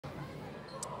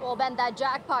Well, Ben, that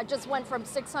jackpot just went from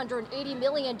 $680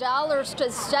 million to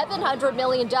 $700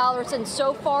 million, and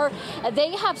so far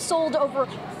they have sold over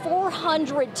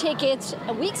 400 tickets,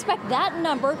 and we expect that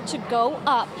number to go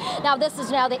up. Now, this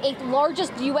is now the 8th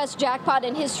largest U.S. jackpot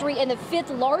in history and the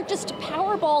 5th largest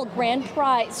Powerball grand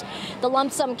prize. The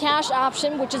lump sum cash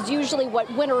option, which is usually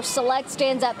what winners select,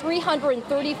 stands at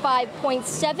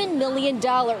 $335.7 million.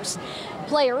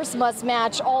 Players must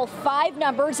match all 5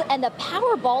 numbers and the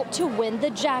Powerball to win the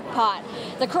jackpot.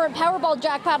 The current Powerball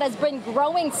jackpot has been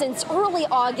growing since early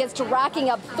August, racking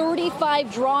up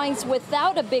 35 drawings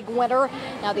without a big winner.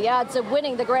 Now, the odds of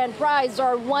winning the grand prize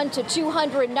are 1 to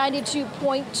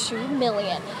 292.2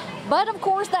 million. But of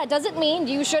course, that doesn't mean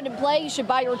you shouldn't play. You should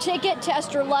buy your ticket,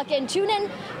 test your luck, and tune in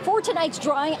for tonight's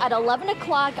drawing at 11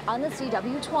 o'clock on the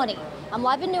CW20. I'm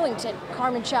live in Newington.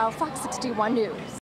 Carmen Chow, Fox 61 News.